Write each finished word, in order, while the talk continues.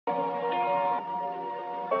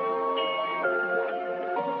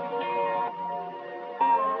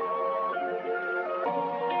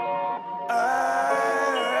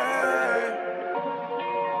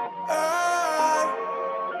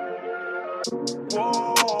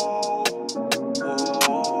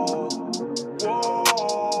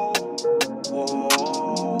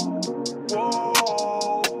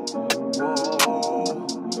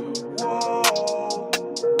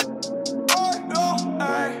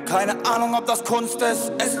Keine Ahnung, ob das Kunst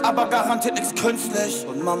ist aber garantiert nichts künstlich.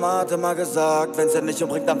 Und Mama hat immer gesagt, wenn's ja nicht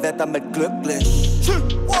umbringt, dann werd damit glücklich.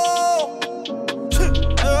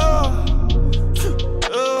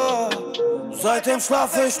 Seitdem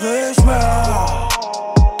schlaf ich nicht mehr.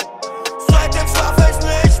 Seitdem schlaf ich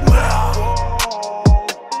nicht mehr.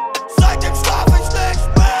 Seitdem schlaf ich nicht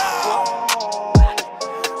mehr.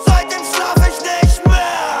 Seitdem schlaf ich nicht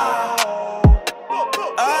mehr.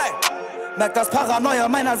 Ey, merk, dass Paranoia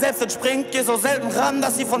meiner selbst entspringt. Geh so selten ran,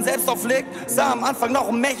 dass sie von selbst auflegt. Sah am Anfang noch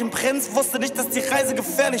ein Märchenprinz, wusste nicht, dass die Reise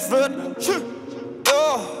gefährlich wird.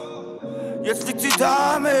 Jetzt liegt sie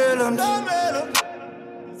da im Elend.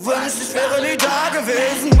 Wünschte, ich wäre nie da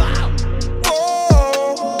gewesen.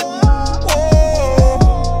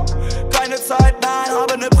 Keine Zeit, nein,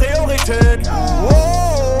 habe ne Priorität.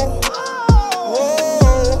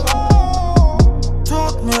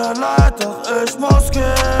 Tut mir leid, doch ich muss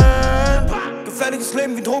gehen. Gefährliches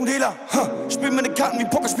Leben wie ein Drogendealer. Spiel meine Karten wie ein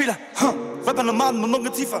Pokerspieler. Rapper Nomaden und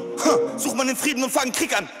Ungeziefer. Such mal den Frieden und fang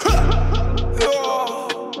Krieg an.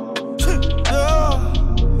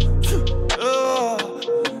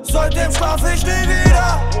 Seitdem schlaf ich nie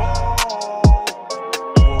wieder.